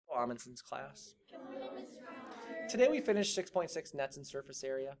Amundson's class? Today we finished 6.6 nets and surface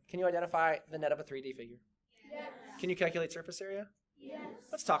area. Can you identify the net of a 3D figure? Yes. Can you calculate surface area? Yes.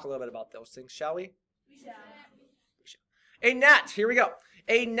 Let's talk a little bit about those things, shall we? We shall. A net, here we go.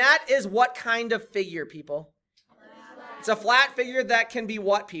 A net is what kind of figure, people? Flat. It's a flat figure that can be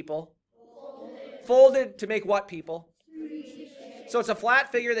what, people? Folded. Folded to make what, people? 3D shape. So it's a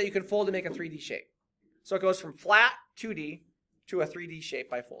flat figure that you can fold to make a 3D shape. So it goes from flat 2D to a 3D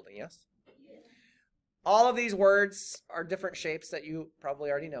shape by folding, yes? Yes. All of these words are different shapes that you probably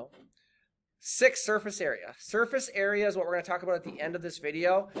already know. 6, surface area. Surface area is what we're going to talk about at the end of this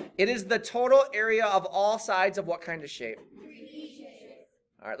video. It is the total area of all sides of what kind of shape? 3D shape.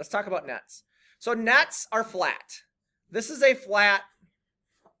 All right, let's talk about nets. So nets are flat. This is a flat,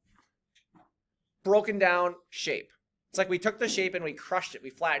 broken down shape. It's like we took the shape and we crushed it.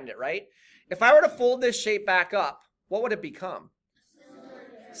 We flattened it, right? If I were to fold this shape back up, what would it become?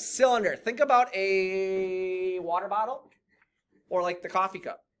 Cylinder. Think about a water bottle or like the coffee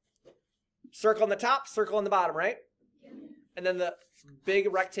cup. Circle on the top, circle on the bottom, right? And then the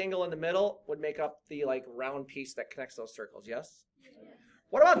big rectangle in the middle would make up the like round piece that connects those circles, yes?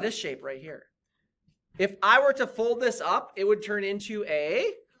 What about this shape right here? If I were to fold this up, it would turn into a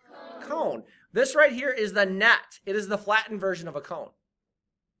cone. This right here is the net. It is the flattened version of a cone.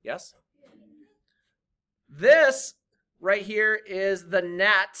 Yes? This right here is the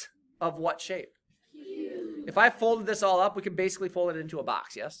net of what shape? If I folded this all up, we could basically fold it into a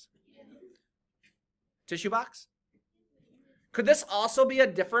box, yes? Tissue box? Could this also be a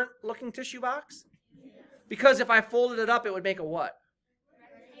different looking tissue box? Because if I folded it up, it would make a what?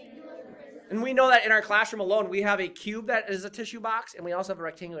 And we know that in our classroom alone, we have a cube that is a tissue box, and we also have a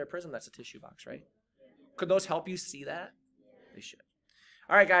rectangular prism that's a tissue box, right? Could those help you see that? They should.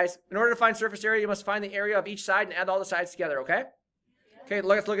 All right, guys. In order to find surface area, you must find the area of each side and add all the sides together, okay? Okay,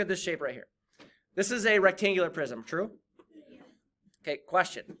 let's look at this shape right here. This is a rectangular prism, true? Okay,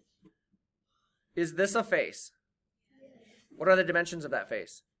 question. Is this a face? What are the dimensions of that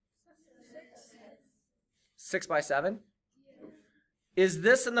face? 6 by 7? Is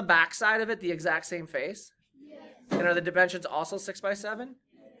this in the back side of it the exact same face? And are the dimensions also 6 by 7?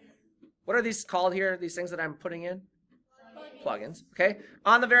 What are these called here, these things that I'm putting in? Plugins. Okay.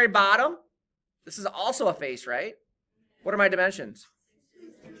 On the very bottom, this is also a face, right? What are my dimensions?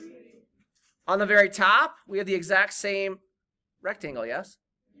 On the very top, we have the exact same rectangle, yes?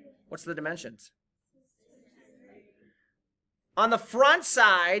 What's the dimensions? On the front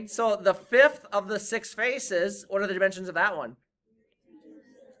side, so the fifth of the 6 faces, what are the dimensions of that one?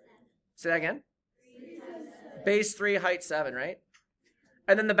 Say that again. Base 3, height 7, right?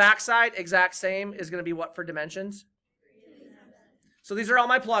 And then the back side, exact same, is going to be what for dimensions? So these are all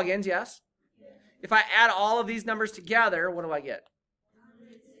my plugins, yes? If I add all of these numbers together, what do I get?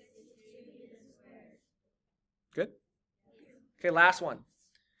 Good? Okay, last one.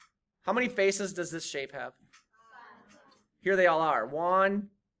 How many faces does this shape have? Here they all are. 1,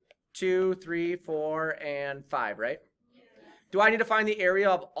 2, 3, 4, and 5, right? Do I need to find the area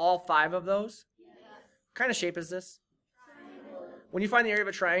of all 5 of those? What kind of shape is this? When you find the area of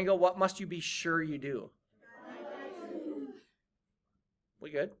a triangle, what must you be sure you do?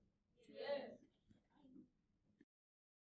 We good?